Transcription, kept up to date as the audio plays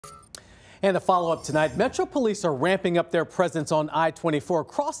And the follow-up tonight, Metro Police are ramping up their presence on I-24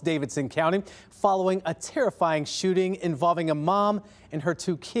 across Davidson County following a terrifying shooting involving a mom and her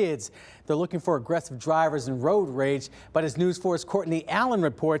 2 kids. They're looking for aggressive drivers and road rage, but as News 4's Courtney Allen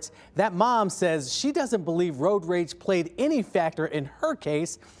reports, that mom says she doesn't believe road rage played any factor in her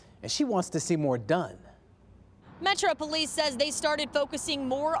case, and she wants to see more done. Metro Police says they started focusing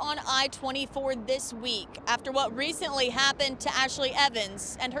more on I-24 this week after what recently happened to Ashley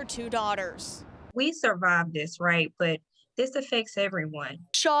Evans and her 2 daughters. We survived this, right? But this affects everyone.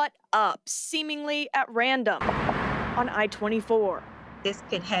 Shot up, seemingly at random, on I-24. This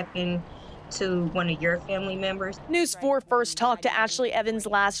could happen to one of your family members. News 4 first talked to Ashley Evans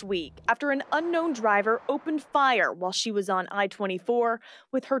last week after an unknown driver opened fire while she was on I-24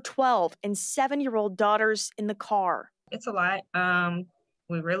 with her 12 and 7-year-old daughters in the car. It's a lot.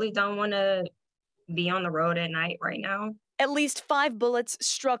 We really don't want to be on the road at night right now. At least 5 bullets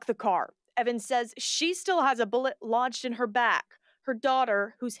struck the car. Evans says she still has a bullet lodged in her back. Her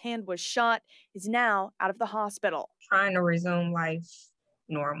daughter, whose hand was shot, is now out of the hospital. Trying to resume life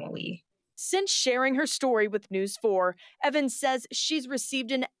normally. Since sharing her story with News 4, Evans says she's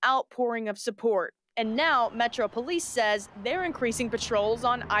received an outpouring of support. And now Metro Police says they're increasing patrols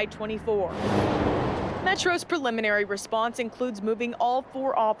on I-24. Metro's preliminary response includes moving all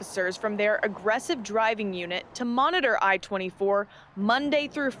 4 officers from their aggressive driving unit to monitor I-24 Monday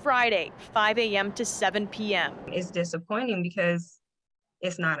through Friday, 5 a.m. to 7 p.m. It's disappointing because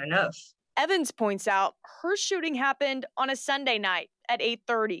it's not enough. Evans points out her shooting happened on a Sunday night at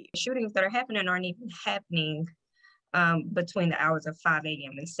 8:30. Shootings that are happening aren't even happening between the hours of 5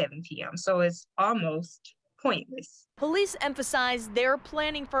 a.m. and 7 p.m. So it's almost pointless. Police emphasize they're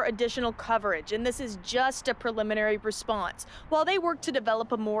planning for additional coverage, and this is just a preliminary response, while they work to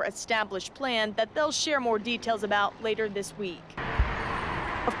develop a more established plan that they'll share more details about later this week.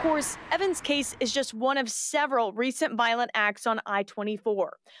 Of course, Evans' case is just one of several recent violent acts on I-24.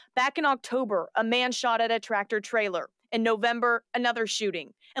 Back in October, a man shot at a tractor trailer. In November, another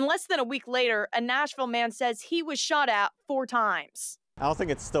shooting. And less than a week later, a Nashville man says he was shot at 4 times. I don't think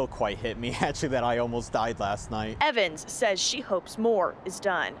it's still quite hit me, actually, that I almost died last night. Evans says she hopes more is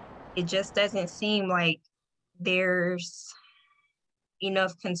done. It just doesn't seem like there's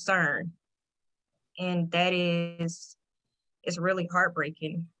enough concern. And that is really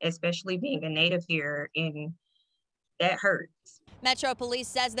heartbreaking, especially being a native here, and that hurts. Metro Police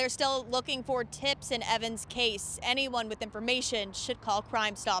says they're still looking for tips in Evans' case. Anyone with information should call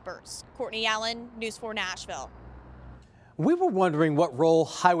Crime Stoppers. Courtney Allen, News 4 Nashville. We were wondering what role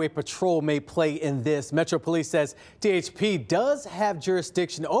Highway Patrol may play in this. Metro Police says DHP does have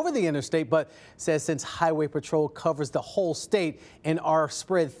jurisdiction over the interstate, but says since Highway Patrol covers the whole state and are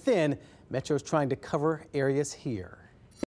spread thin, Metro is trying to cover areas here.